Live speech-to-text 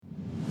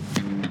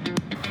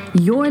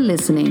You're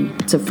listening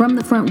to From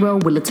the Front Row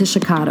with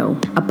Letitia Cotto,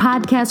 a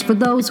podcast for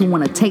those who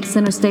want to take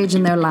center stage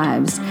in their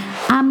lives.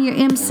 I'm your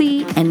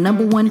MC and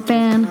number one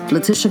fan,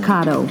 Letitia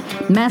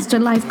Cotto, master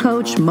life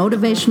coach,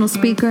 motivational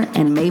speaker,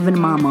 and Maven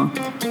Mama.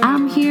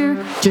 I'm here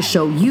to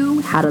show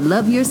you how to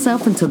love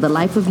yourself into the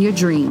life of your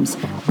dreams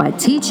by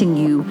teaching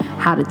you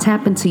how to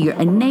tap into your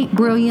innate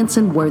brilliance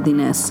and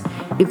worthiness.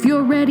 If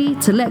you're ready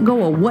to let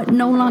go of what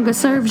no longer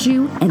serves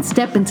you and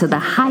step into the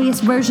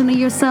highest version of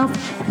yourself,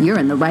 you're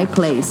in the right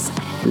place.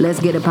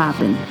 Let's get it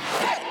poppin'.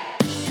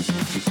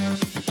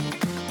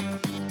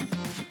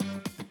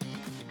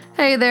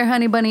 Hey there,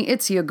 honey bunny.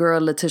 It's your girl,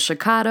 Letitia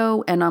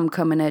Cotto, and I'm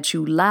coming at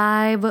you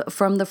live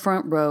from the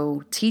front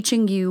row,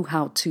 teaching you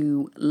how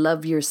to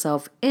love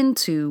yourself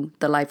into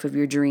the life of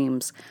your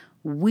dreams.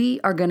 We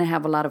are going to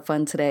have a lot of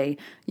fun today.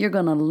 You're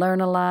going to learn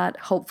a lot.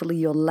 Hopefully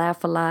you'll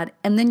laugh a lot.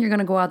 And then you're going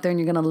to go out there and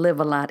you're going to live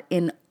a lot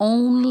in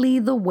only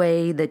the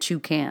way that you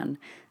can.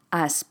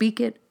 I speak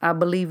it, I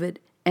believe it,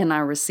 and I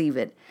receive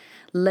it.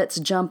 Let's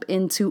jump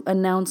into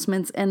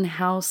announcements and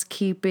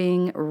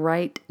housekeeping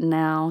right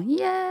now.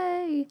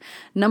 Yay!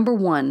 Number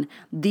one,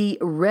 the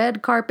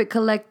Red Carpet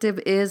Collective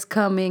is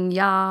coming,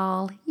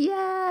 y'all.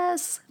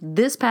 Yes!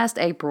 This past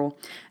April,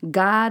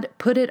 God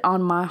put it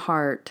on my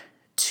heart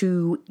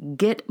to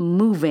get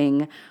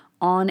moving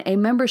on a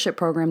membership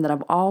program that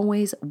I've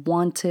always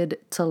wanted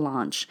to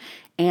launch.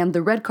 And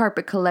the Red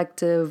Carpet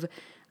Collective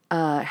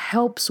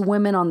helps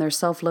women on their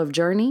self-love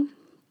journey.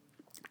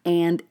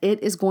 And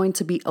it is going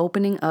to be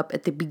opening up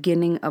at the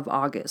beginning of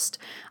August.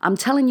 I'm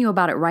telling you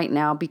about it right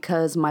now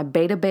because my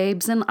beta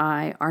babes and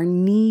I are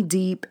knee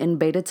deep in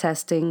beta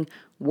testing,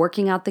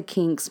 working out the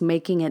kinks,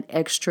 making it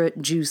extra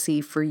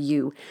juicy for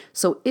you.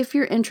 So if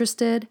you're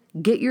interested,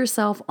 get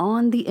yourself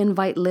on the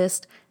invite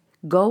list.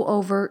 Go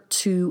over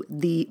to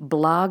the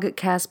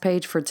blogcast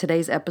page for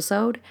today's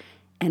episode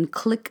and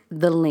click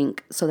the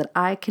link so that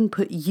I can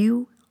put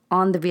you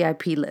on the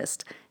VIP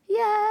list.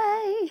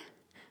 Yay!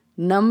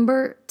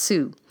 Number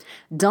two,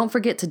 don't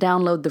forget to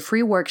download the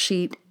free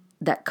worksheet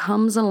that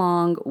comes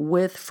along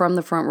with From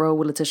the Front Row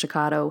with Letitia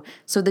Cotto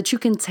so that you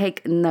can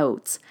take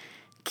notes.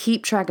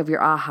 Keep track of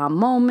your aha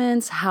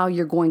moments, how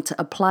you're going to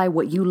apply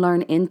what you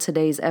learn in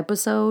today's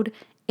episode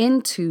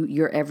into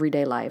your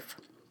everyday life.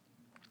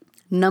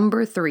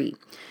 Number three,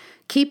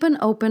 keep an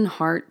open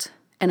heart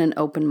and an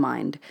open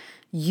mind.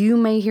 You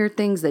may hear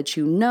things that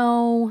you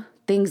know,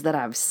 things that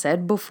I've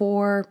said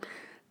before,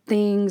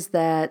 things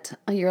that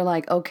you're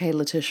like, okay,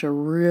 Letitia,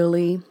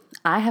 really?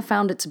 I have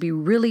found it to be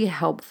really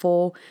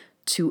helpful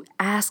to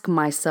ask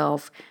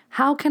myself,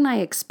 how can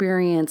I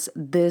experience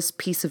this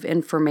piece of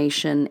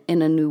information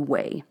in a new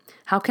way?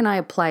 How can I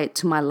apply it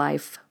to my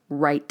life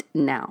right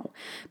now?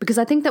 Because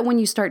I think that when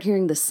you start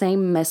hearing the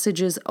same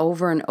messages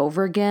over and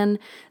over again,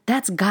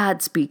 that's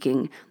God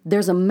speaking.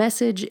 There's a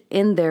message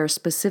in there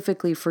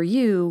specifically for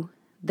you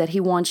that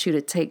He wants you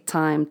to take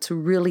time to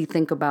really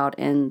think about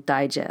and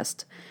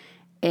digest.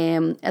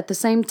 And at the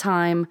same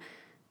time,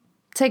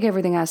 take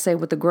everything I say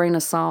with a grain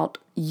of salt.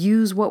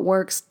 Use what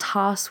works,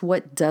 toss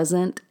what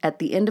doesn't. At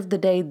the end of the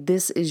day,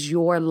 this is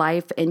your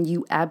life, and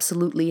you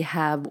absolutely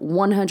have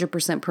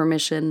 100%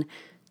 permission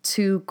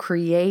to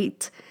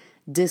create,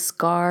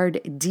 discard,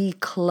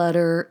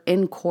 declutter,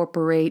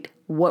 incorporate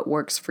what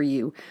works for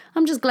you.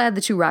 I'm just glad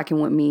that you're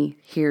rocking with me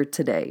here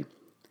today.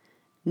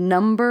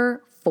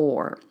 Number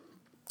four.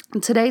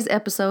 Today's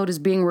episode is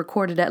being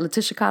recorded at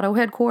Letitia Cotto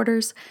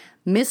headquarters.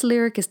 Miss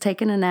Lyric is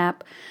taking a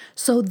nap,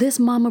 so this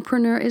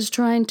mamapreneur is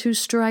trying to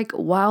strike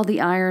while the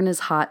iron is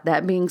hot.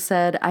 That being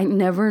said, I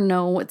never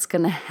know what's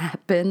going to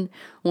happen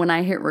when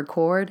I hit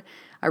record.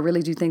 I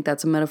really do think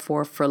that's a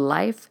metaphor for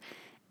life.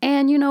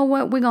 And you know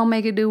what? We're going to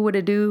make it do what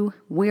it do.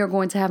 We are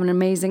going to have an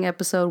amazing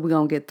episode. We're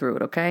going to get through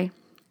it, okay?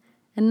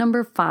 And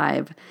number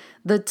five,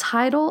 the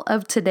title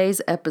of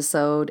today's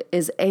episode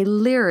is a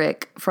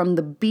lyric from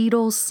the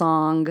Beatles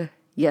song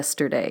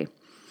Yesterday.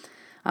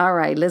 All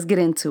right, let's get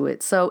into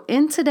it. So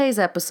in today's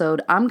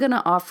episode, I'm going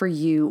to offer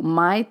you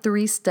my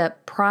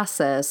 3-step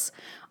process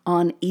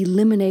on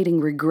eliminating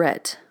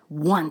regret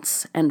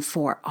once and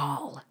for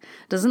all.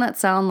 Doesn't that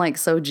sound like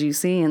so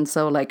juicy and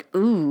so like,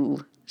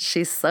 ooh,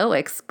 she's so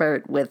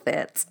expert with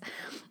it.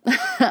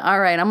 All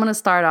right, I'm going to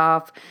start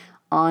off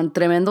on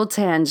tremendo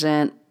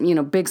tangent,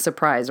 big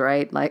surprise,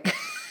 right? Like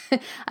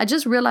I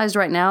just realized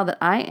right now that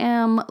I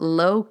am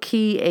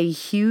low-key a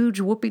huge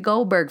Whoopi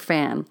Goldberg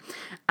fan.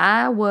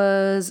 I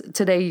was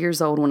today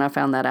years old when I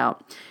found that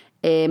out.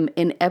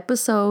 In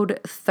episode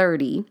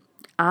 30,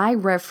 I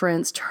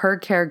referenced her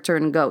character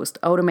in Ghost,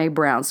 Oda Mae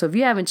Brown. So if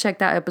you haven't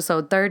checked out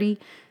episode 30,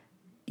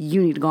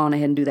 you need to go on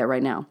ahead and do that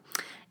right now.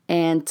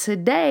 And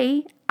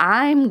today,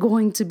 I'm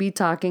going to be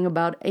talking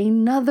about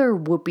another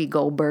Whoopi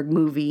Goldberg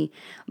movie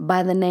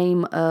by the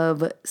name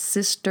of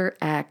Sister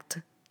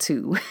Act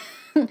 2.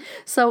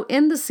 So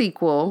in the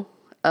sequel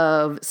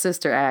of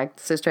Sister Act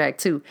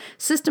 2,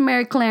 Sister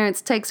Mary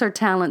Clarence takes her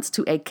talents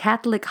to a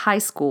Catholic high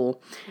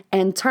school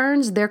and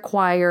turns their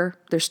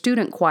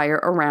student choir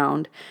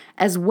around,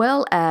 as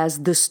well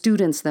as the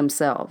students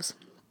themselves.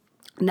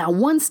 Now,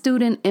 one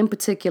student in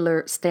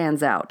particular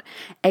stands out.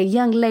 A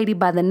young lady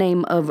by the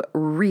name of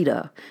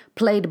Rita,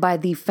 played by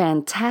the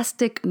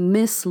fantastic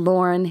Miss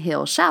Lauryn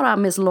Hill. Shout out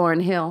Miss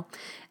Lauryn Hill.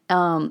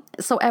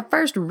 So at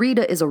first,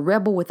 Rita is a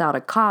rebel without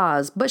a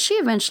cause, but she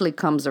eventually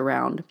comes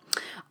around.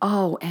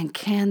 Oh, and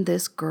can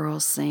this girl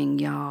sing,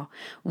 y'all?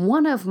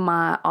 One of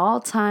my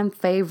all-time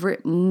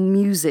favorite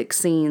music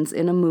scenes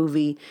in a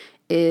movie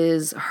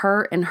is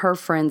her and her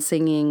friend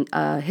singing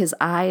His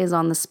Eye is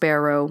on the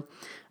Sparrow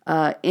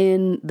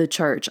in the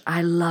church.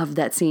 I love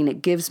that scene.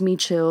 It gives me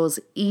chills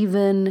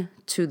even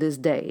to this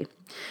day.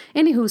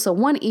 Anywho, so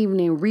one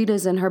evening,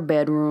 Rita's in her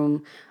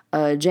bedroom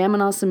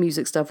jamming on some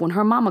music stuff when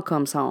her mama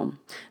comes home.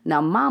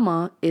 Now,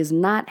 mama is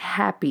not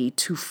happy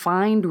to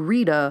find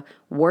Rita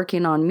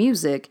working on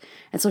music,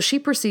 and so she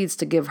proceeds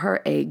to give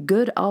her a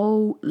good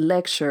old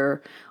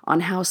lecture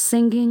on how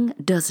singing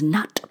does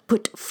not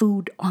put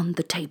food on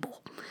the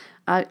table.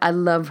 I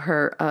love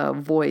her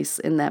voice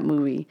in that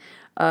movie.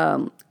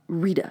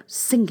 Rita,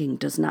 singing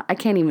does not, I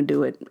can't even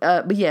do it.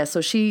 But yeah,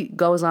 so she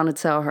goes on to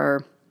tell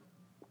her,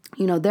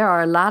 there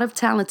are a lot of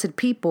talented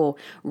people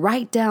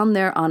right down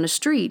there on the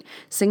street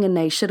singing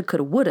they shoulda,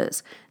 coulda,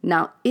 wouldas.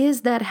 Now,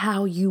 is that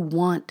how you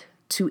want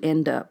to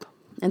end up?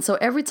 And so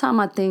every time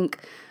I think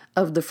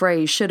of the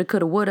phrase shoulda,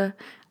 coulda, woulda,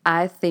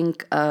 I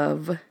think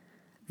of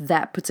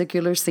that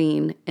particular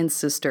scene in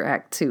Sister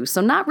Act 2.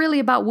 So not really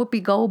about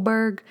Whoopi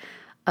Goldberg,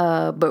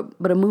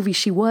 but a movie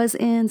she was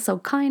in, so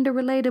kind of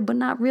related, but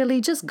not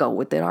really. Just go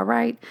with it, all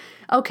right?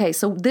 Okay,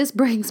 so this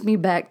brings me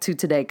back to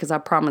today, because I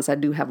promise I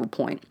do have a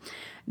point.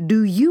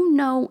 Do you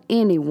know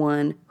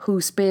anyone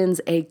who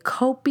spends a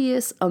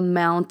copious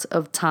amount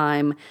of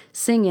time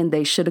singing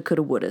they shoulda,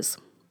 coulda, wouldas?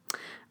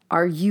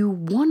 Are you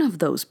one of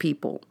those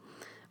people?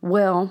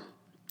 Well,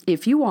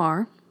 if you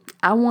are,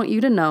 I want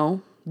you to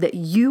know that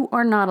you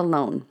are not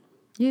alone.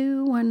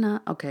 You are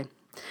not, okay.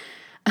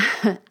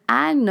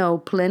 I know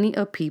plenty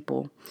of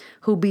people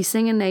who be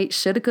singing they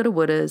shoulda, coulda,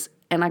 wouldas,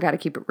 and I got to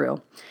keep it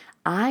real.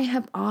 I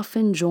have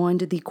often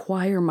joined the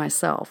choir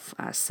myself.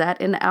 I sat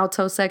in the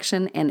alto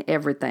section and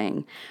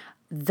everything.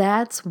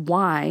 That's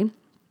why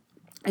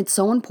it's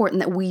so important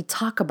that we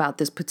talk about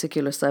this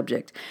particular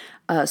subject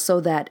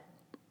so that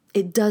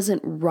it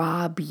doesn't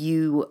rob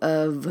you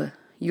of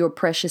your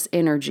precious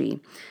energy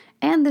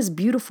and this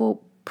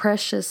beautiful,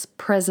 precious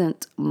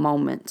present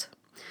moment.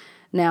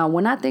 Now,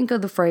 when I think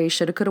of the phrase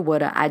shoulda, coulda,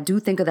 woulda, I do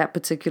think of that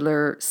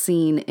particular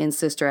scene in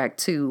Sister Act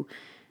 2.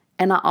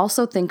 And I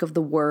also think of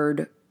the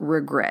word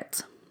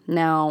regret.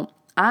 Now,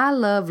 I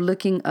love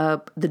looking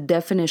up the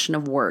definition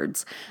of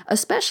words,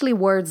 especially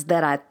words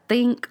that I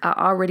think I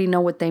already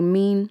know what they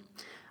mean.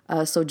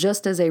 So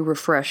just as a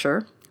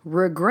refresher,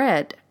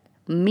 regret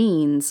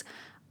means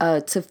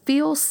to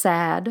feel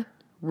sad,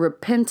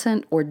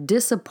 repentant, or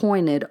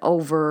disappointed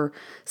over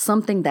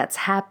something that's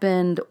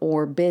happened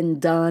or been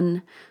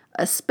done,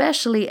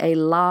 especially a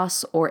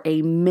loss or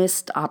a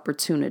missed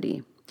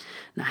opportunity.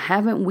 Now,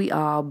 haven't we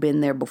all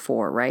been there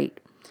before, right?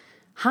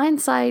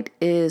 Hindsight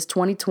is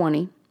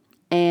 20/20,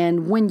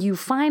 and when you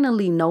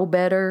finally know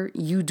better,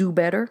 you do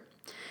better.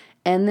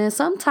 And then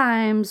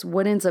sometimes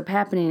what ends up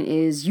happening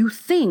is you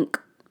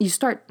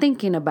start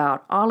thinking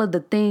about all of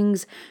the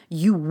things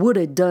you would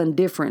have done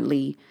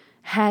differently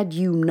had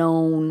you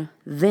known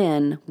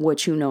then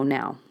what you know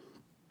now.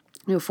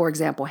 For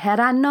example, had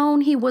I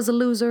known he was a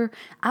loser,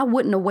 I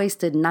wouldn't have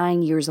wasted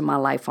 9 years of my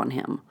life on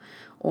him.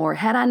 Or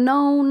had I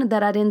known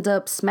that I'd end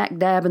up smack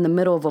dab in the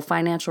middle of a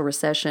financial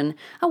recession,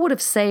 I would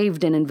have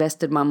saved and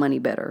invested my money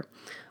better.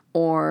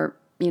 Or,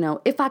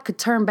 if I could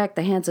turn back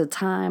the hands of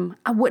time,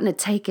 I wouldn't have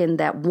taken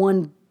that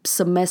one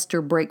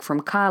semester break from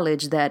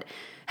college that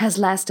has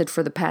lasted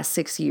for the past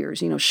 6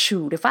 years.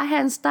 Shoot, if I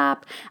hadn't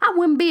stopped, I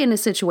wouldn't be in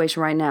this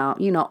situation right now,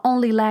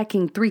 only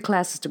lacking 3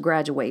 classes to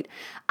graduate.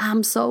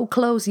 I'm so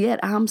close, yet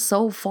I'm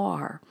so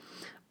far.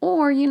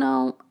 Or,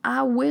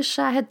 I wish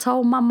I had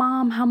told my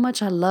mom how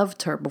much I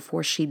loved her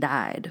before she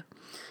died.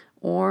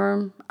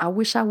 Or I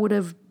wish I would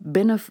have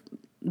been a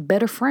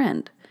better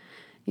friend.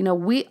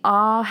 We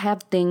all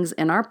have things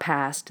in our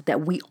past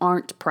that we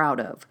aren't proud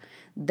of,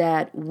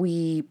 that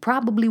we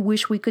probably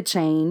wish we could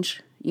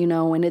change,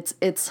 and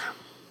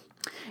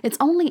it's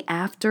only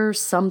after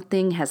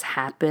something has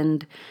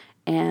happened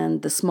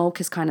and the smoke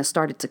has kind of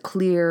started to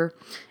clear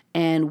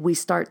and we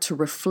start to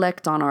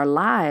reflect on our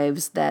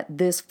lives that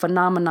this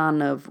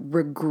phenomenon of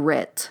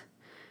regret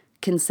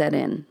can set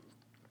in.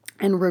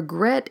 And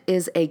regret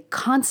is a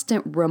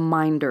constant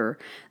reminder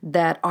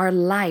that our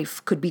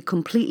life could be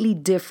completely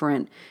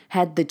different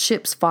had the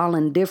chips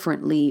fallen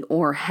differently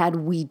or had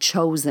we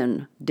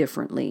chosen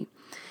differently.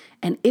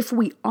 And if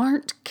we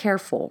aren't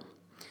careful,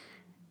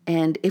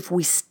 and if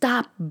we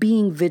stop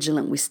being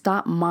vigilant, we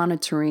stop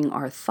monitoring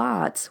our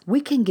thoughts,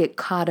 we can get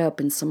caught up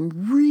in some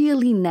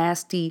really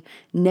nasty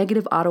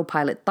negative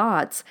autopilot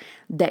thoughts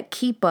that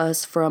keep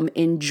us from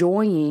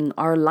enjoying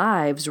our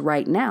lives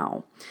right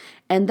now.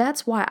 And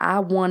that's why I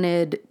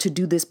wanted to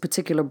do this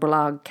particular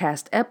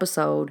blogcast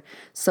episode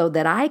so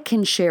that I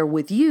can share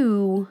with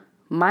you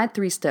my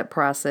 3-step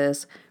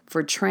process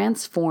for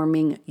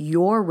transforming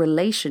your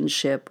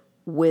relationship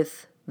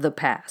with the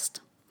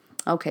past.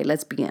 Okay,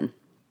 let's begin.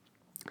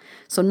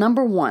 So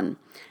number one,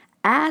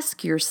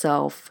 ask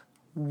yourself,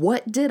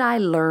 what did I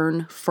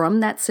learn from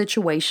that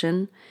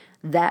situation,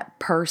 that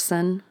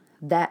person,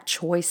 that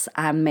choice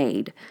I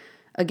made?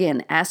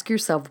 Again, ask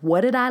yourself,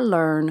 what did I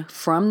learn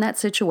from that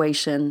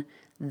situation,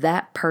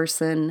 that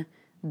person,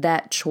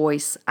 that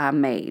choice I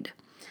made?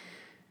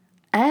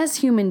 As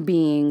human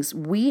beings,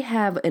 we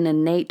have an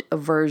innate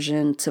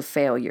aversion to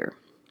failure.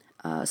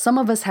 Some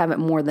of us have it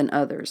more than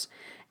others.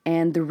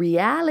 And the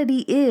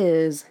reality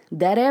is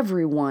that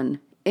everyone,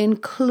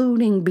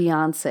 including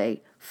Beyonce,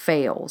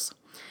 fails.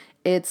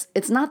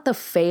 It's not the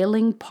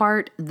failing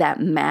part that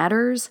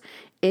matters.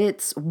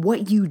 It's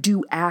what you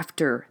do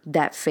after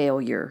that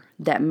failure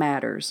that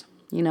matters.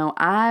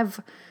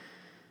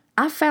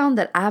 I've found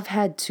that I've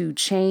had to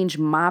change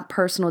my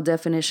personal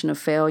definition of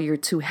failure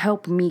to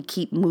help me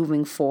keep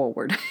moving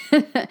forward.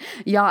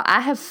 Y'all,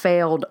 I have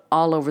failed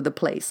all over the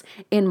place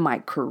in my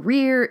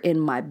career, in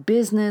my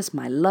business,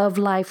 my love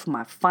life,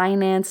 my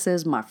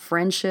finances, my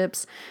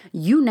friendships,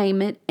 you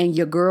name it, and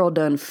your girl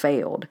done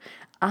failed.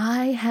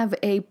 I have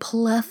a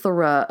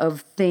plethora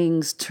of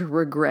things to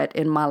regret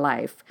in my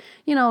life.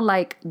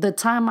 Like the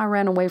time I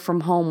ran away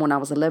from home when I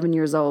was 11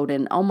 years old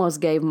and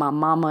almost gave my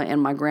mama and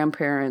my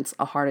grandparents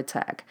a heart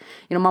attack.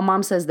 My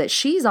mom says that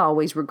she's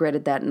always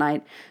regretted that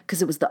night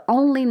because it was the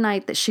only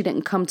night that she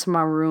didn't come to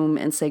my room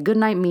and say, "Good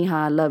night, mija,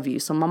 I love you."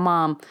 So my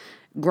mom,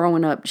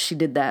 growing up, she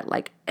did that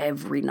like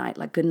every night,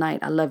 like, "Good night,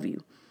 I love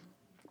you."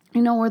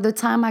 Or the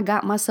time I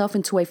got myself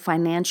into a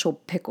financial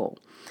pickle.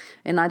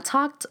 And I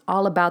talked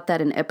all about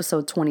that in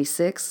episode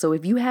 26. So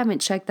if you haven't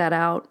checked that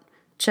out,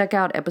 check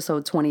out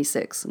episode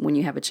 26 when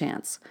you have a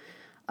chance.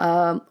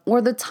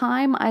 Or the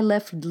time I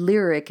left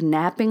Lyric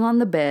napping on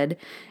the bed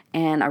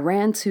and I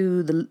ran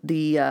to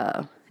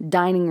the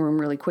dining room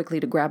really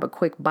quickly to grab a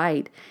quick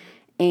bite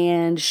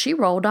and she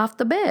rolled off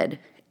the bed.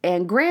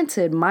 And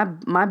granted,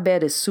 my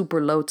bed is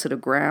super low to the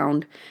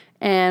ground.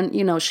 And,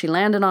 she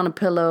landed on a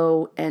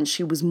pillow and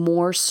she was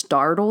more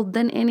startled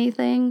than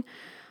anything.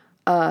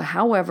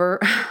 However,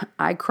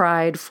 I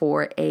cried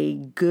for a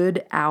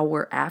good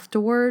hour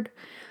afterward.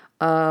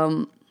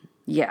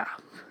 Yeah.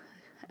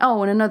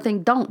 Oh, and another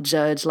thing, don't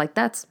judge. Like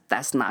that's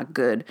not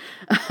good.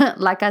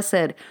 Like I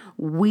said,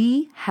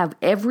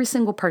 every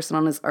single person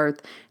on this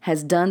earth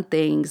has done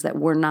things that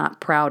we're not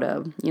proud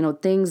of.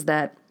 Things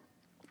that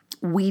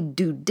we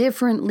do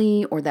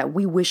differently or that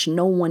we wish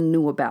no one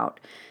knew about.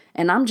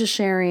 And I'm just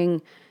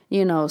sharing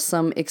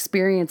some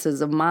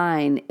experiences of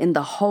mine in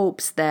the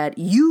hopes that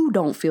you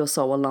don't feel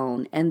so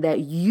alone and that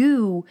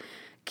you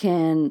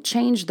can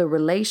change the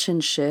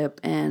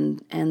relationship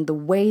and the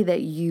way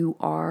that you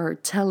are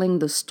telling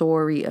the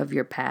story of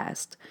your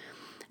past.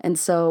 And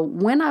so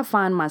when I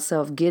find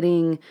myself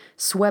getting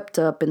swept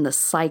up in the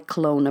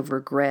cyclone of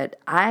regret,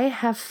 I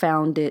have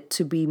found it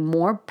to be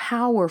more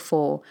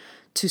powerful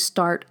to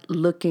start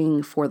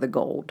looking for the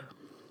gold.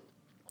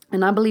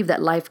 And I believe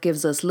that life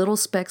gives us little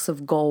specks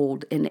of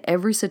gold in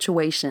every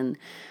situation.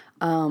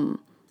 And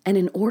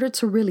in order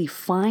to really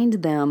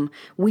find them,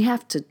 we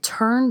have to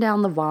turn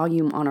down the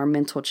volume on our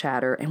mental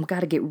chatter. And we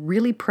got to get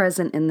really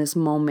present in this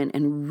moment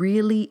and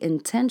really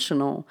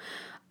intentional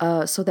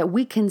so that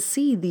we can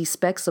see these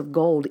specks of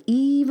gold,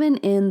 even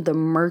in the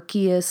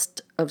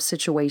murkiest of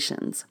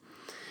situations.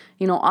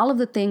 All of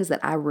the things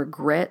that I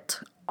regret,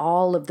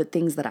 all of the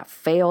things that I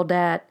failed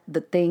at,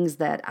 the things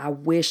that I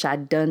wish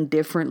I'd done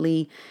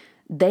differently,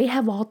 they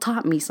have all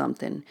taught me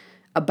something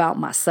about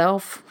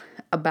myself,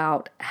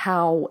 about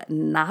how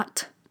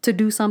not to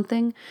do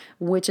something,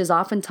 which is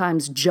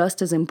oftentimes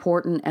just as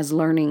important as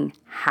learning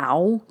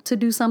how to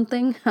do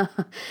something,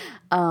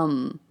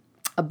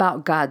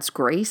 about God's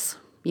grace,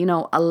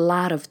 a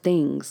lot of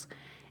things.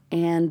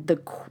 And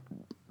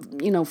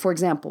for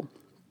example,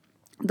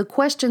 the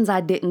questions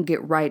I didn't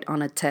get right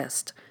on a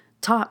test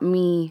taught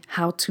me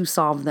how to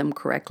solve them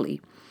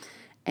correctly.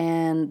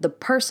 And the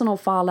personal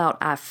fallout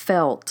I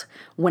felt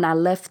when I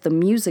left the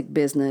music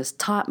business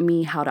taught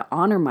me how to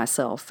honor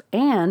myself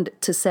and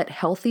to set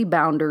healthy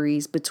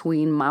boundaries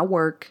between my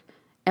work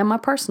and my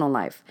personal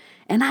life.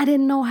 And I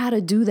didn't know how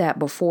to do that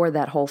before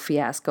that whole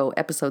fiasco.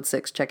 Episode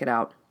 6, check it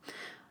out.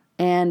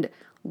 And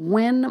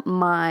when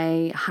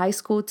my high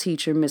school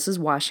teacher, Mrs.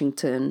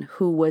 Washington,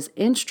 who was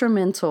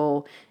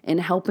instrumental in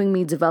helping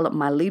me develop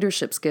my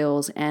leadership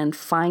skills and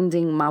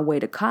finding my way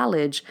to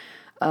college,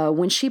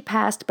 when she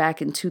passed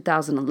back in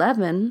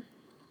 2011,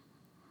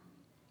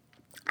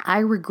 I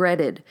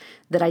regretted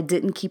that I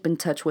didn't keep in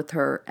touch with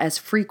her as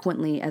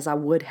frequently as I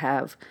would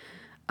have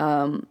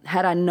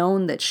had I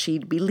known that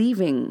she'd be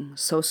leaving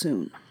so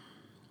soon.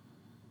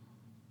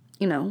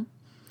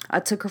 I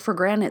took her for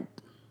granted,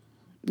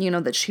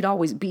 that she'd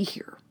always be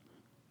here.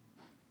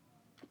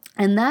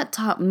 And that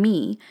taught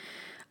me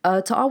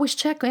to always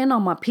check in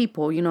on my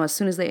people, as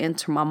soon as they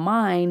enter my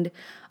mind,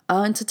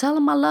 and to tell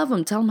them I love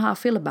them, tell them how I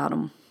feel about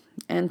them,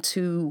 and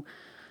to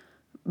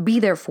be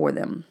there for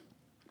them.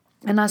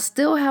 And I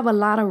still have a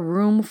lot of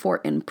room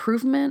for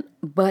improvement,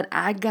 but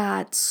I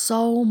got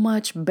so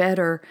much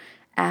better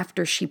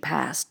after she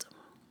passed.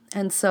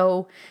 And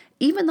so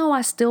even though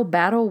I still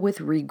battle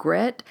with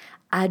regret,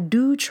 I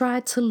do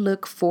try to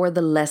look for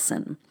the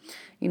lesson.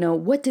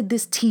 What did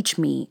this teach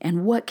me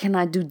and what can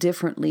I do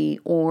differently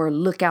or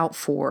look out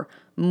for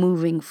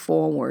moving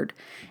forward?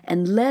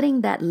 And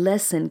letting that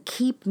lesson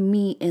keep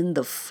me in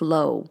the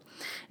flow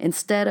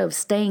instead of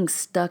staying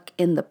stuck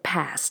in the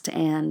past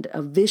and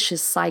a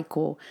vicious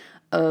cycle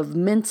of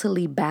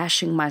mentally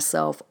bashing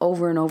myself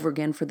over and over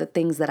again for the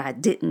things that I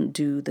didn't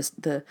do,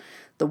 the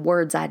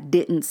words I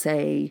didn't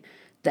say,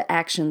 the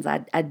actions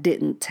I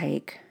didn't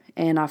take.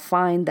 And I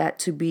find that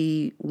to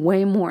be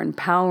way more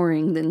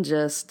empowering than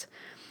just,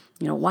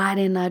 why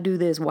didn't I do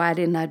this? Why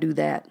didn't I do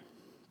that?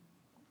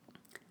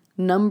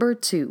 Number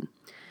 2,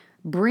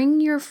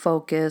 bring your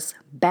focus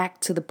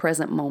back to the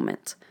present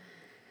moment.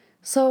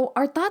 So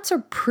our thoughts are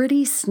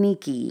pretty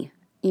sneaky.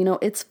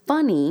 It's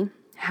funny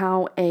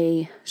how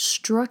a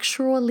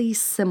structurally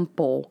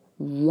simple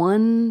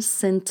one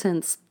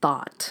sentence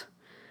thought,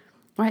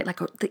 right? Like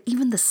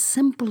even the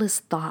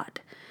simplest thought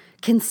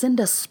can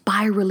send us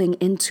spiraling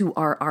into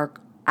our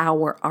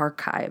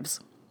archives.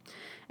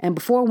 And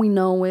before we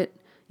know it,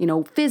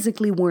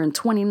 physically we're in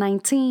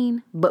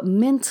 2019, but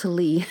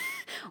mentally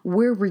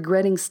we're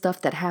regretting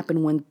stuff that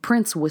happened when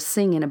Prince was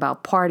singing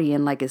about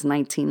partying like it's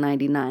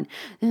 1999.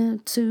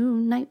 And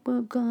tonight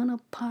we're gonna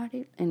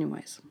party.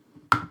 Anyways,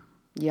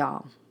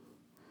 y'all,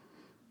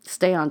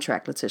 stay on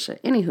track, Letitia.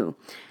 Anywho,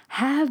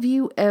 have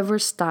you ever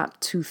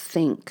stopped to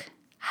think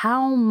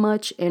how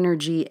much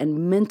energy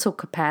and mental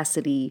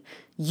capacity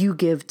you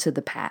give to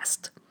the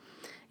past?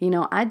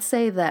 I'd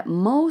say that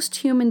most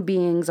human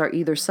beings are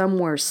either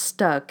somewhere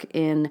stuck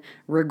in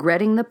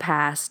regretting the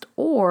past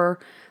or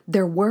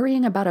they're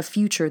worrying about a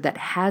future that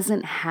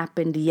hasn't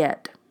happened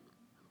yet.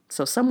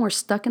 So somewhere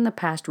stuck in the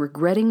past,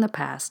 regretting the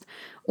past,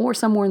 or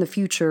somewhere in the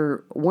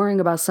future worrying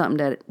about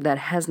something that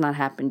has not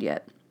happened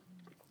yet.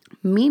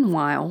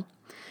 Meanwhile,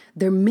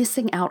 they're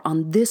missing out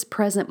on this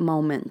present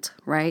moment,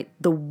 right?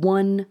 The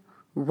one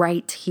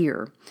right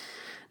here.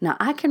 Now,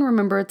 I can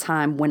remember a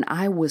time when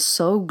I was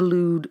so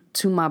glued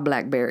to my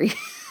BlackBerry.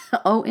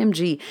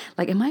 OMG.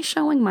 Like, am I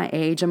showing my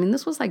age? I mean,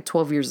 this was like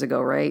 12 years ago,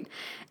 right?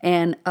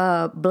 And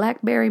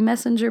BlackBerry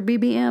Messenger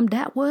BBM,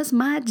 that was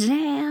my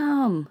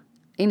jam.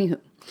 Anywho,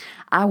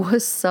 I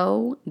was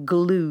so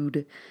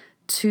glued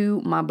to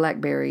my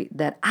BlackBerry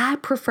that I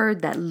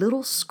preferred that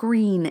little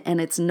screen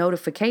and its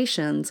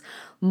notifications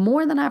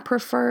more than I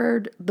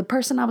preferred the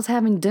person I was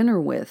having dinner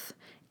with.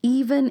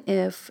 Even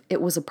if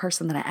it was a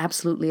person that I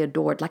absolutely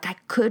adored, like I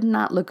could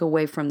not look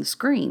away from the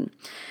screen.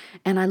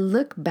 And I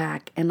look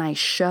back and I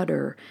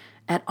shudder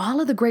at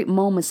all of the great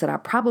moments that I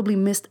probably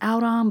missed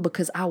out on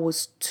because I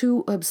was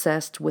too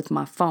obsessed with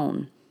my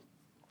phone.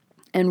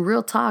 And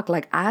real talk,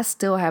 like I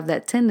still have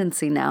that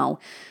tendency now,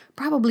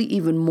 probably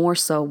even more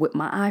so with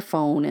my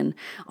iPhone and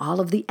all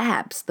of the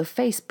apps, the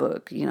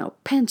Facebook,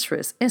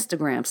 Pinterest,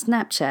 Instagram,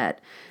 Snapchat.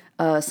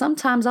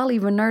 Sometimes I'll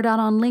even nerd out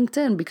on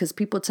LinkedIn because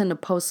people tend to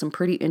post some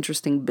pretty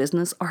interesting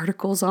business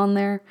articles on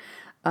there.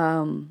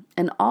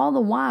 And all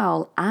the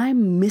while,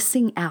 I'm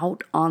missing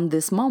out on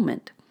this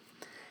moment.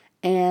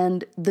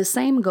 And the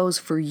same goes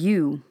for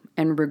you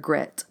and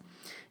regret.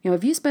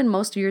 If you spend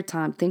most of your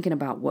time thinking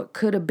about what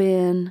could have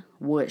been,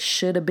 what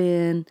should have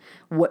been,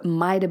 what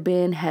might have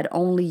been had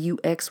only you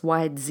X,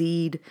 Y,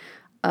 Z'd,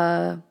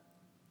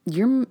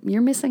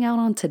 you're missing out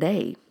on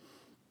today.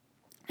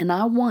 And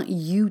I want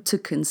you to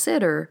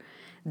consider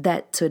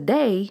that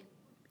today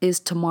is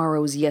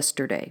tomorrow's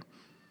yesterday.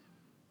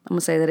 I'm going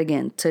to say that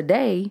again.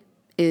 Today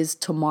is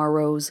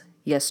tomorrow's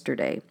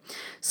yesterday.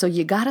 So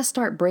you got to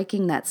start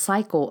breaking that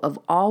cycle of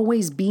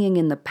always being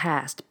in the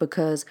past,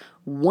 because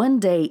one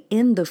day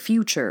in the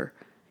future,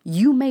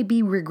 you may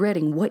be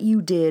regretting what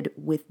you did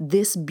with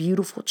this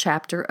beautiful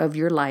chapter of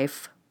your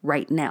life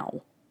right now.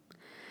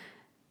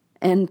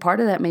 And part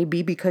of that may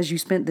be because you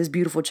spent this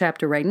beautiful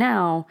chapter right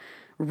now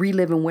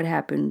reliving what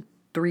happened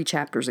 3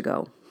 chapters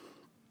ago.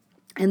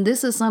 And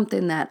this is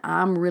something that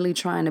I'm really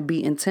trying to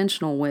be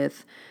intentional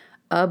with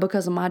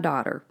because of my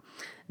daughter.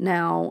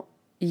 Now,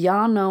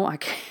 y'all know I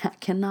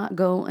cannot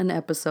go an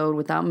episode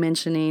without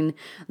mentioning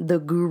the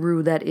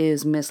guru that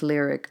is Miss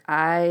Lyric.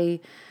 Okay,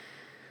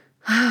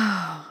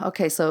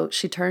 so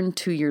she turned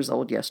 2 years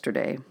old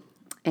yesterday.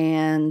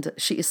 And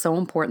she is so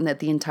important that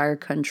the entire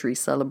country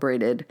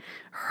celebrated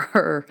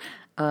her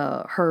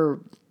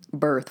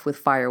birth with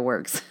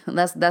fireworks.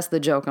 That's the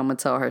joke I'm gonna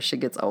tell her as she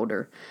gets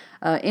older.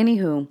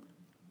 Anywho,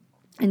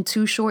 in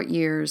 2 short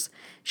years,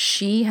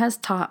 she has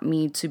taught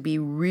me to be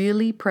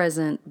really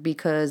present,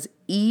 because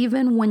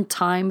even when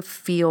time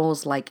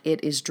feels like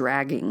it is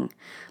dragging,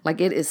 like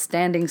it is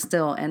standing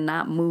still and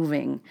not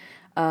moving,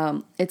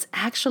 it's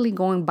actually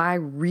going by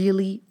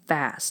really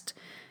fast.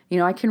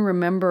 I can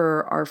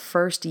remember our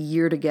first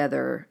year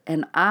together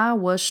and I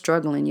was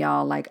struggling,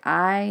 y'all. Like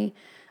I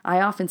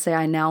often say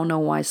I now know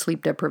why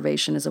sleep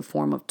deprivation is a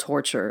form of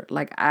torture.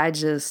 Like I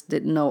just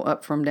didn't know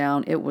up from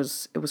down. It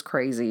was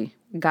crazy.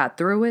 Got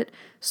through it.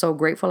 So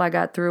grateful I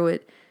got through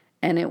it.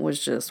 And it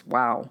was just,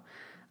 wow.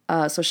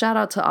 So shout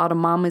out to all the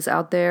mamas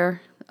out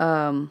there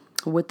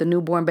with the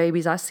newborn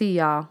babies. I see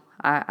y'all.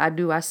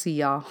 I see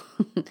y'all.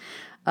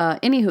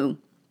 Anywho,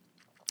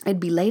 it'd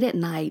be late at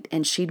night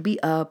and she'd be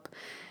up.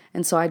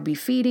 And so I'd be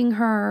feeding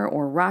her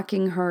or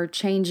rocking her,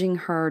 changing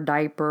her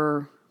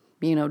diaper,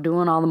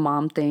 doing all the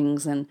mom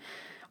things and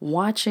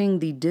watching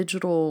the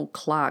digital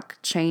clock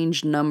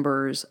change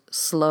numbers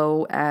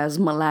slow as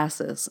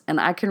molasses. And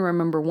I can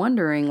remember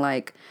wondering,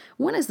 like,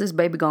 when is this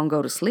baby gonna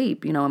go to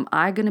sleep? Am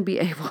I gonna be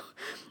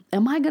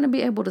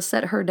able to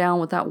set her down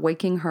without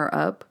waking her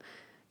up?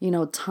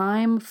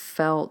 Time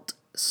felt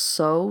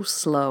so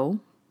slow.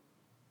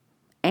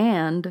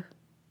 And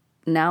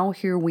now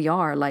here we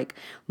are, like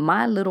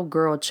my little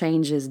girl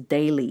changes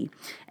daily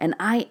and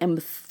I am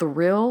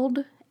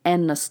thrilled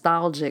and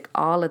nostalgic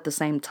all at the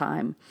same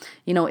time.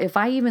 If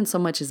I even so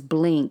much as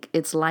blink,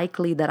 it's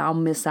likely that I'll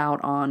miss out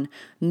on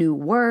new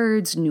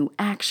words, new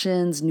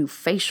actions, new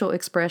facial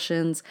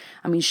expressions.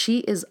 I mean, she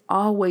is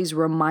always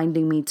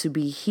reminding me to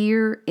be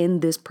here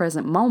in this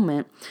present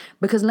moment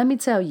because let me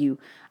tell you,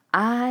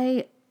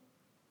 I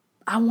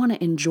want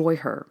to enjoy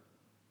her.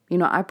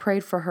 I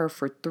prayed for her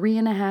for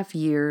 3.5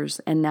 years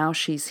and now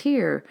she's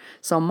here.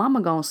 So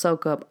mama gonna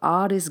soak up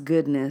all this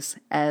goodness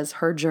as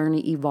her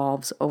journey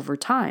evolves over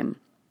time.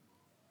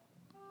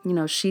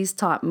 She's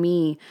taught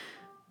me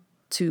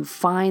to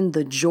find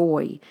the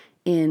joy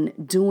in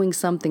doing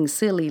something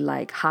silly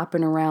like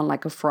hopping around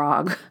like a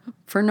frog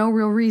for no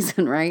real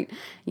reason, right?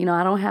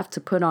 I don't have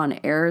to put on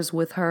airs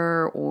with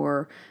her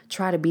or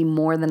try to be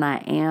more than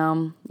I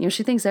am.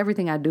 She thinks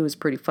everything I do is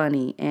pretty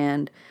funny.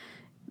 And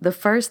the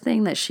first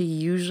thing that she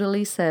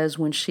usually says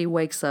when she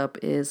wakes up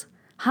is,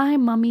 "Hi,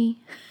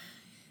 mommy."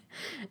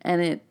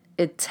 And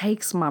it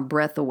takes my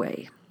breath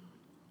away.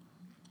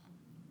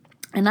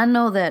 And I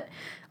know that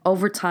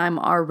over time,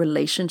 our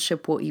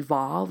relationship will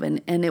evolve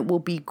and it will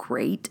be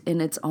great in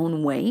its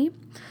own way.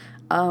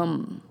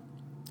 And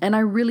I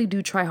really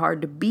do try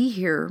hard to be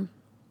here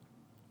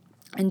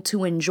and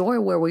to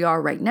enjoy where we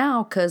are right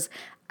now because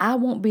I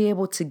won't be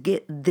able to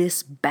get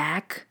this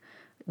back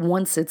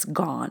once it's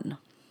gone.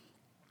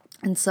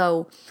 And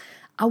so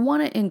I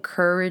want to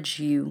encourage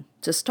you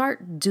to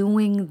start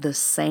doing the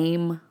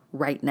same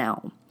right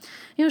now.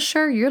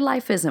 Sure, your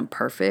life isn't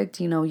perfect.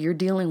 You're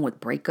dealing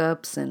with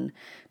breakups and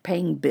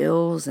paying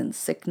bills and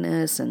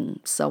sickness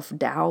and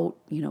self-doubt,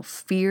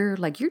 fear.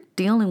 Like you're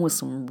dealing with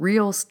some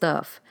real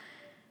stuff.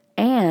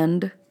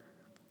 And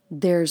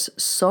there's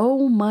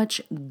so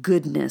much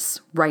goodness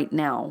right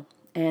now.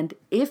 And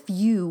if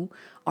you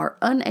are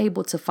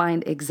unable to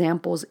find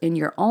examples in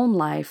your own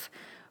life,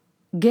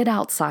 get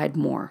outside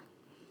more.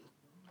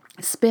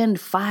 Spend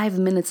 5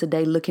 minutes a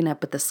day looking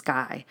up at the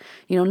sky,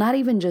 not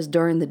even just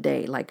during the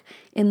day, like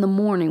in the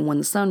morning when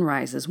the sun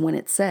rises, when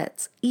it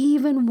sets,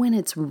 even when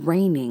it's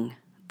raining,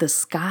 the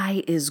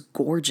sky is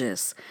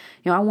gorgeous.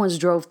 I once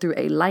drove through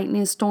a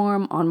lightning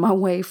storm on my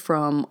way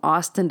from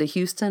Austin to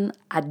Houston.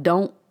 I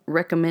don't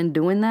recommend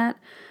doing that.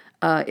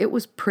 It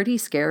was pretty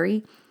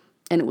scary.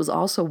 And it was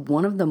also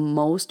one of the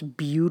most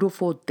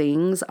beautiful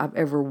things I've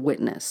ever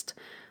witnessed.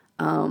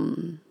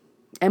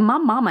 And my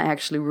mama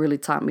actually really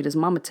taught me this.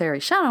 Mama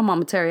Terry. Shout out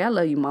Mama Terry. I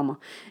love you, Mama.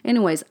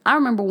 Anyways, I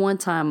remember one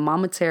time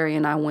Mama Terry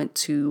and I went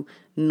to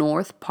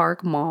North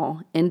Park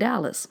Mall in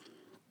Dallas.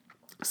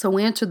 So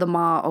we entered the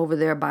mall over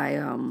there by,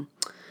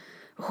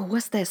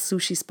 what's that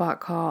sushi spot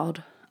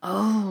called?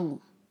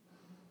 Oh,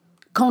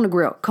 Kona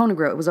Grill. Kona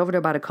Grill. It was over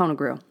there by the Kona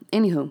Grill.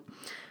 Anywho,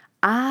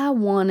 I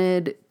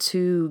wanted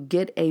to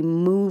get a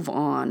move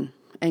on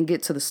and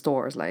get to the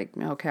stores. Like,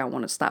 okay, I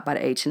want to stop by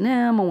the H&M.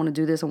 I want to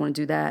do this. I want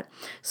to do that.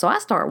 So I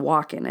start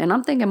walking and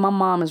I'm thinking my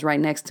mom is right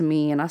next to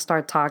me and I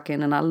start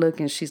talking and I look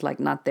and she's like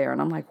not there. And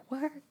I'm like,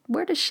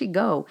 where does she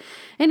go?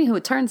 Anywho,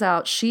 it turns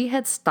out she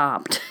had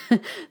stopped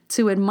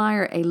to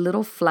admire a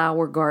little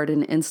flower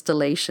garden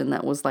installation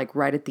that was like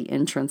right at the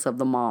entrance of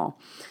the mall.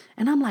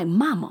 And I'm like,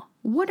 Mama,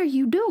 what are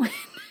you doing?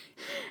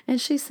 And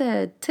she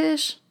said,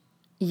 Tish,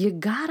 you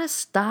gotta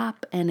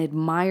stop and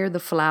admire the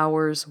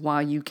flowers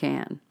while you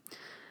can.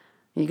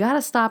 You got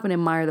to stop and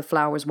admire the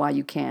flowers while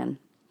you can.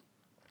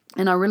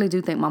 And I really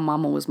do think my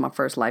mama was my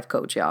first life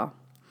coach, y'all.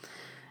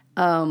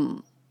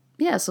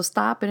 So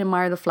stop and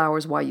admire the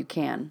flowers while you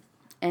can.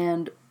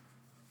 And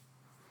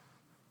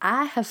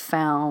I have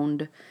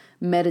found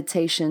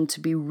meditation to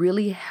be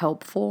really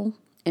helpful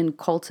in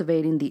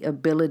cultivating the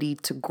ability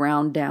to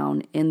ground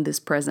down in this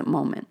present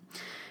moment.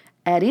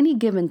 At any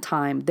given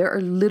time, there are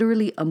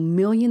literally a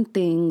million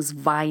things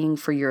vying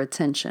for your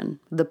attention,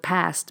 the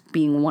past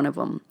being one of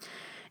them.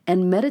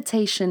 And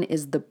meditation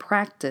is the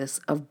practice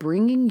of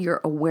bringing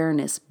your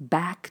awareness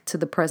back to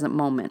the present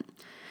moment.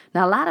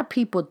 Now, a lot of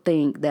people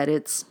think that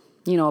it's,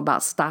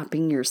 about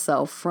stopping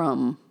yourself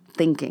from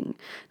thinking.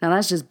 Now,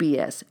 that's just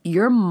BS.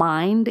 Your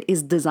mind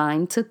is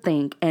designed to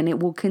think, and it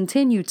will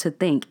continue to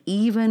think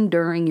even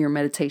during your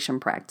meditation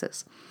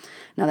practice.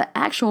 Now, the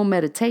actual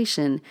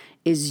meditation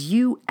is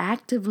you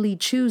actively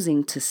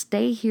choosing to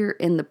stay here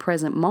in the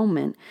present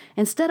moment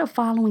instead of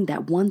following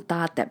that one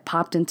thought that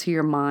popped into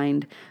your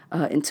mind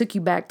and took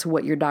you back to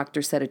what your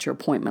doctor said at your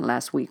appointment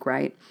last week,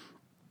 right?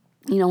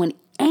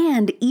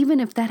 And even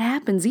if that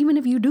happens, even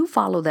if you do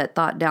follow that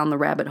thought down the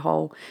rabbit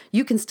hole,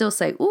 you can still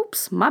say,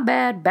 oops, my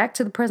bad, back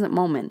to the present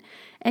moment.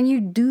 And you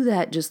do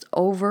that just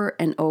over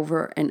and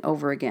over and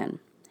over again.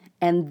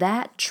 And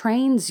that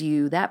trains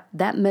you, that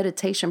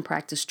meditation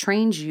practice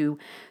trains you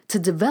to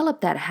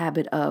develop that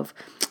habit of,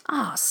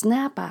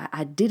 snap,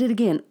 I did it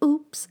again.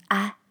 Oops,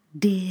 I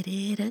did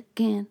it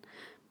again.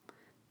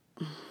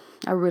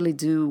 I really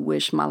do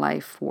wish my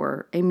life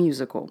were a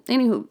musical.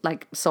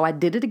 Anywho, so I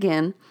did it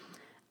again.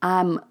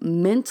 I'm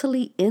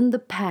mentally in the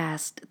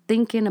past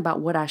thinking about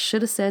what I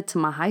should have said to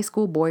my high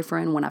school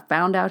boyfriend when I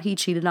found out he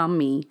cheated on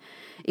me,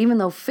 even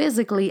though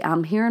physically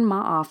I'm here in my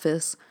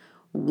office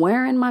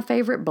wearing my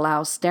favorite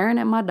blouse, staring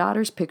at my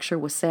daughter's picture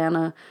with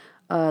Santa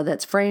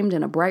that's framed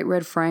in a bright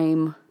red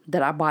frame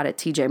that I bought at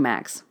TJ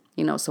Maxx.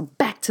 So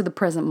back to the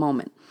present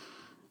moment.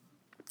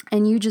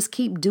 And you just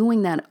keep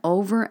doing that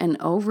over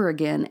and over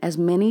again as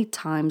many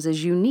times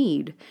as you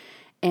need.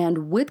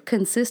 And with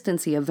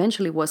consistency,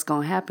 eventually what's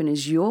going to happen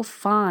is you'll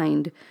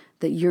find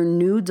that your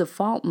new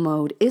default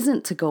mode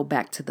isn't to go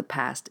back to the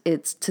past.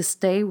 It's to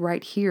stay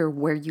right here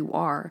where you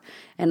are.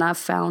 And I've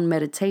found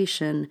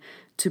meditation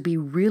to be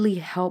really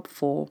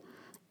helpful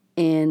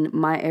in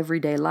my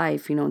everyday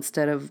life,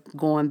 instead of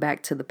going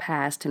back to the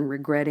past and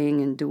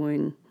regretting and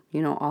doing,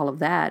 all of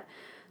that,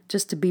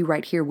 just to be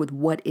right here with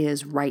what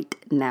is right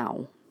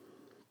now.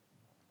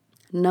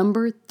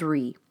 Number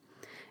 3,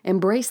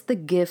 embrace the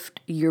gift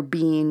you're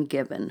being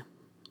given.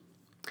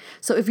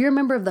 So if you're a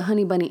member of the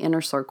Honey Bunny Inner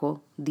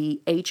Circle,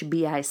 the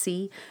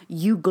HBIC,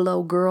 you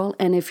glow girl.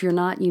 And if you're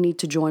not, you need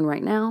to join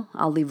right now.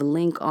 I'll leave a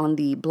link on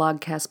the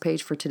blogcast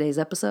page for today's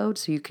episode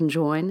so you can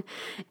join.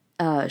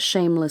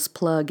 Shameless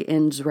plug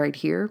ends right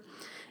here.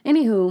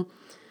 Anywho,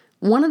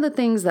 one of the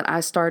things that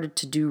I started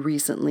to do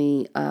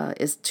recently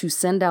is to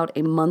send out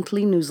a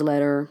monthly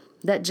newsletter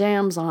that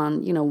jams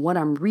on, what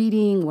I'm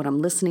reading, what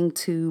I'm listening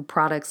to,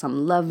 products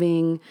I'm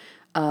loving,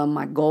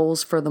 my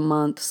goals for the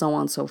month, so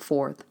on and so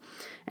forth.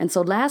 And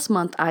so last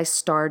month I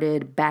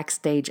started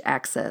Backstage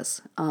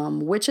Access,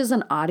 which is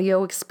an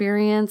audio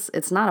experience.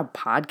 It's not a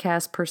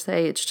podcast per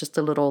se. It's just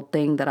a little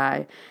thing that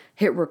I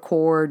hit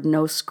record,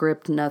 no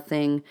script,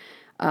 nothing,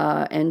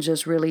 and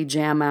just really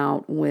jam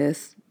out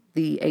with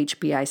the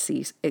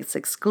HBIC. It's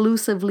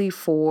exclusively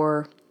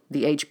for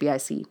the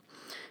HBIC.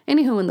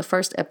 Anywho, in the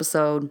first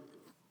episode,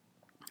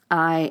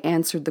 I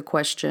answered the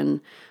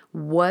question,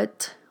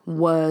 what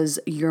was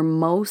your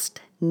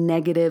most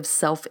negative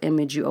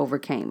self-image you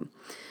overcame?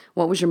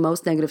 What was your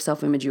most negative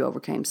self-image you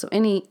overcame? So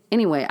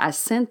anyway, I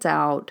sent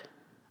out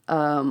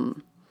a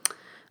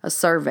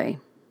survey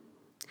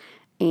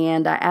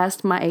and I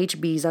asked my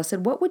HBs, I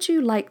said, what would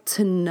you like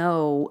to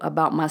know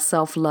about my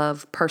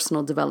self-love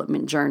personal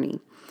development journey?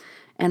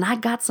 And I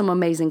got some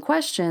amazing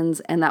questions,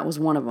 and that was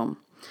one of them.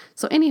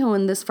 So anywho,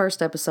 in this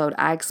first episode,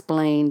 I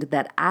explained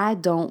that I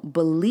don't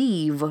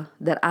believe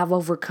that I've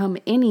overcome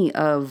any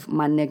of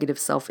my negative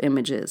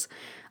self-images.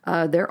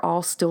 They're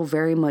all still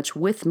very much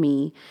with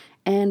me.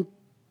 And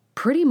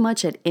pretty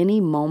much at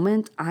any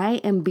moment, I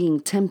am being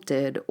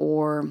tempted,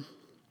 or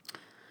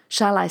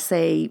shall I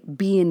say,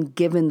 being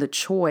given the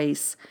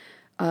choice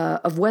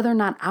of whether or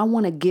not I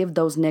want to give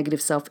those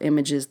negative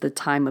self-images the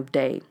time of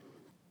day.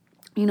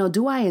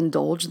 Do I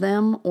indulge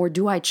them, or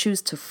do I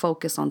choose to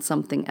focus on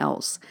something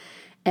else?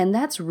 And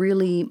that's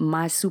really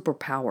my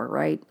superpower,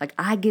 right?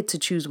 I get to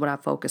choose what I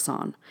focus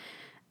on.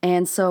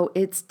 And so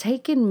it's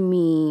taken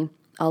me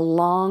a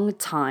long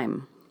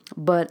time,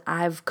 but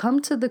I've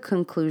come to the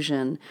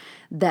conclusion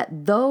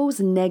that those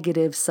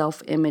negative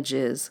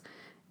self-images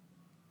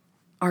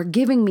are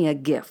giving me a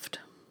gift.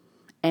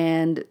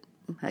 And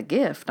a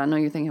gift, I know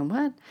you're thinking,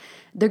 what?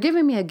 They're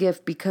giving me a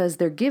gift because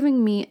they're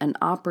giving me an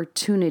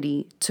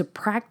opportunity to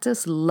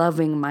practice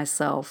loving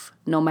myself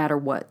no matter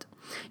what.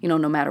 No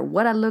matter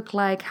what I look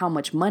like, how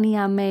much money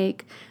I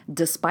make,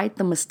 despite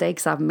the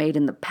mistakes I've made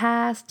in the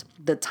past,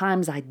 the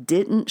times I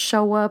didn't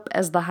show up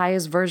as the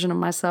highest version of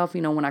myself,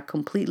 when I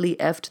completely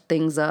effed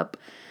things up,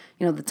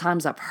 the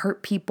times I've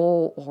hurt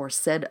people or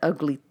said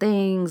ugly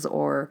things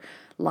or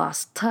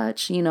lost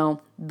touch,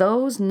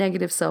 those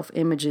negative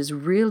self-images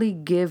really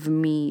give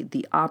me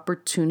the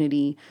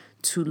opportunity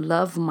to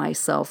love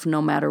myself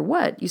no matter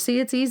what. You see,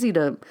 it's easy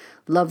to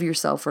love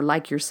yourself or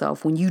like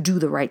yourself when you do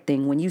the right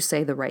thing, when you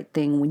say the right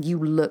thing, when you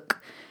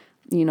look,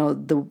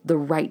 the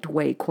right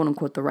way, quote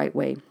unquote, the right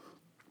way,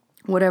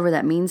 whatever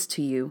that means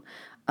to you.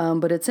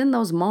 But it's in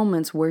those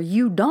moments where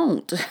you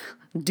don't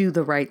do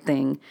the right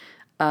thing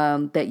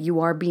that you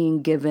are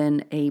being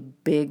given a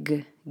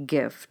big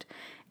gift.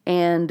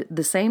 And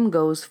the same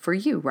goes for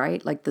you,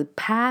 right? The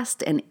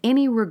past and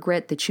any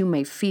regret that you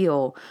may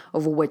feel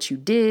over what you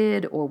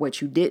did or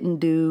what you didn't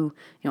do,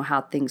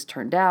 how things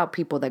turned out,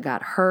 people that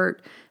got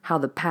hurt, how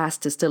the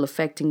past is still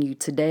affecting you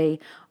today.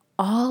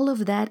 All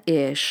of that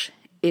ish,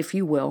 if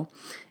you will,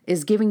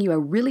 is giving you a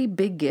really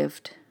big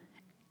gift.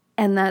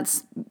 And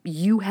that's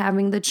you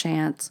having the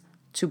chance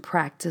to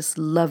practice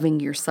loving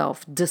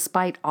yourself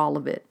despite all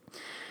of it.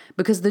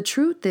 Because the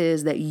truth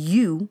is that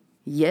you,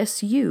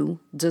 yes, you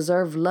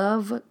deserve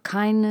love,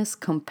 kindness,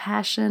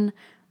 compassion,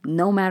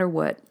 no matter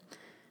what.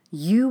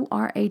 You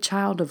are a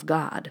child of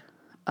God.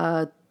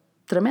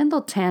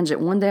 Tremendo tangent.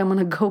 One day I'm going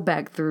to go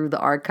back through the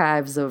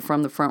archives of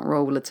From the Front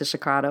Row with Leticia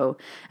Cotto,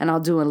 and I'll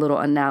do a little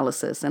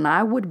analysis. And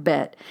I would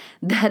bet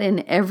that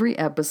in every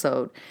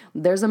episode,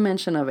 there's a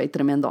mention of a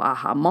tremendo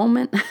aha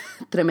moment,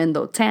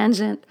 tremendo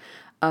tangent.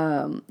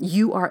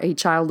 You are a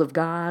child of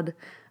God.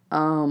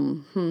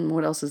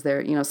 What else is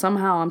there?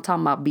 Somehow I'm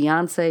talking about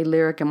Beyonce,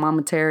 Lyric, and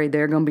Mama Terry.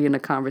 They're going to be in the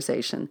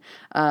conversation.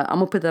 I'm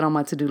going to put that on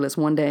my to-do list.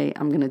 One day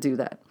I'm going to do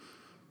that.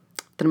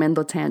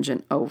 Tremendo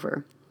tangent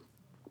over.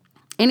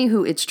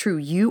 Anywho, it's true.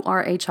 You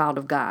are a child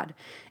of God.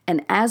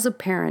 And as a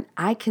parent,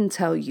 I can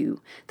tell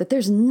you that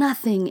there's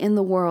nothing in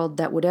the world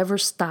that would ever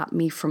stop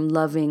me from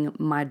loving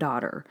my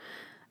daughter.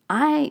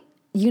 And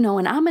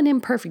I'm an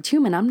imperfect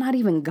human. I'm not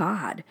even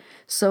God.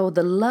 So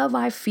the love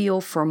I feel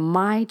for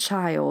my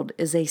child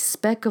is a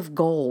speck of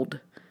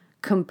gold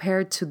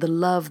compared to the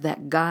love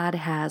that God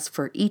has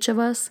for each of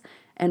us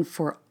and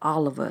for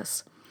all of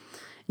us.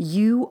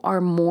 You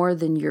are more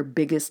than your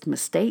biggest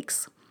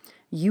mistakes.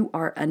 You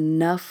are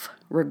enough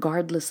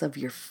regardless of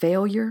your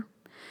failure.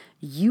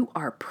 You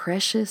are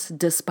precious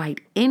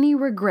despite any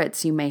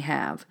regrets you may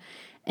have.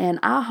 And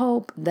I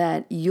hope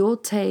that you'll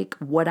take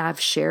what I've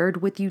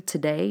shared with you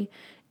today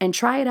and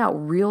try it out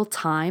real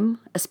time,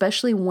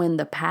 especially when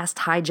the past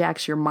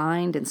hijacks your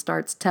mind and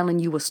starts telling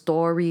you a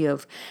story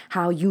of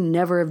how you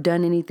never have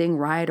done anything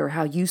right or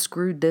how you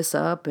screwed this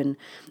up and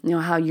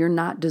how you're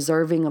not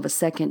deserving of a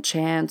second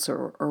chance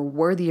or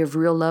worthy of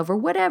real love or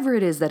whatever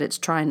it is that it's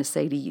trying to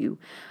say to you.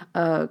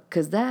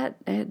 Because that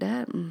ain't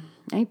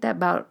that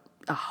about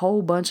a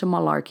whole bunch of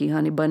malarkey,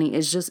 honey bunny.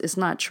 It's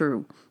not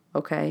true,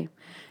 okay?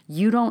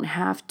 You don't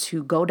have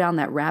to go down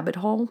that rabbit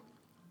hole.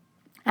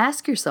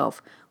 Ask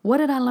yourself, what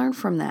did I learn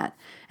from that?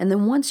 And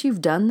then once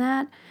you've done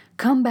that,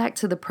 come back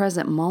to the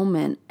present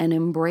moment and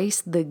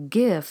embrace the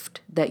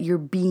gift that you're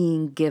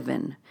being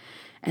given.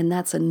 And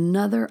that's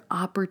another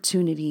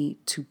opportunity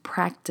to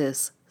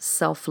practice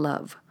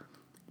self-love,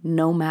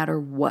 no matter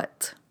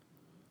what.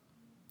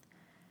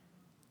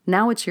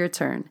 Now it's your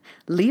turn.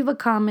 Leave a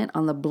comment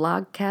on the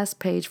blogcast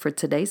page for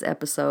today's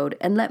episode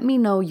and let me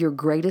know your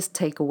greatest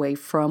takeaway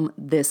from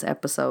this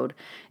episode.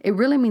 It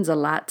really means a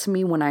lot to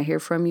me when I hear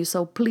from you,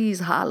 so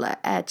please holla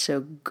at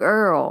your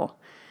girl.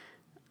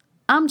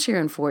 I'm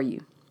cheering for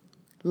you,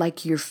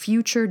 like your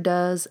future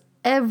does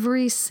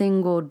every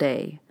single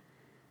day.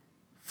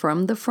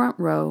 From the front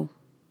row,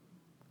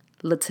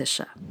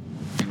 Leticia.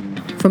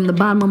 From the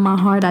bottom of my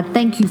heart, I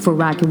thank you for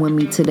rocking with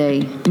me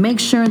today. Make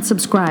sure and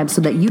subscribe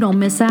so that you don't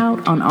miss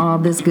out on all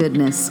this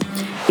goodness.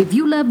 If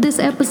you love this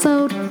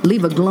episode,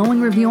 leave a glowing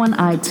review on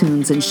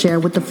iTunes and share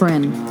with a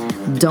friend.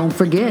 Don't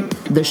forget,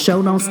 the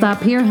show don't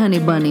stop here, honey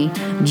bunny.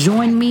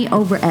 Join me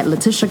over at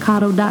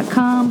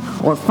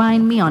LeticiaCotto.com or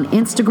find me on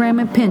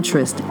Instagram and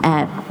Pinterest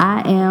at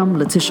I am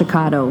Leticia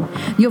Cotto.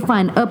 You'll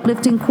find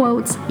uplifting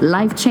quotes,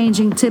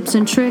 life-changing tips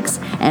and tricks,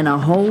 and a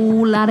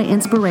whole lot of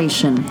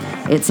inspiration.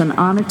 It's an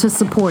honor to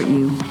support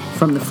you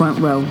from the front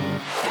row.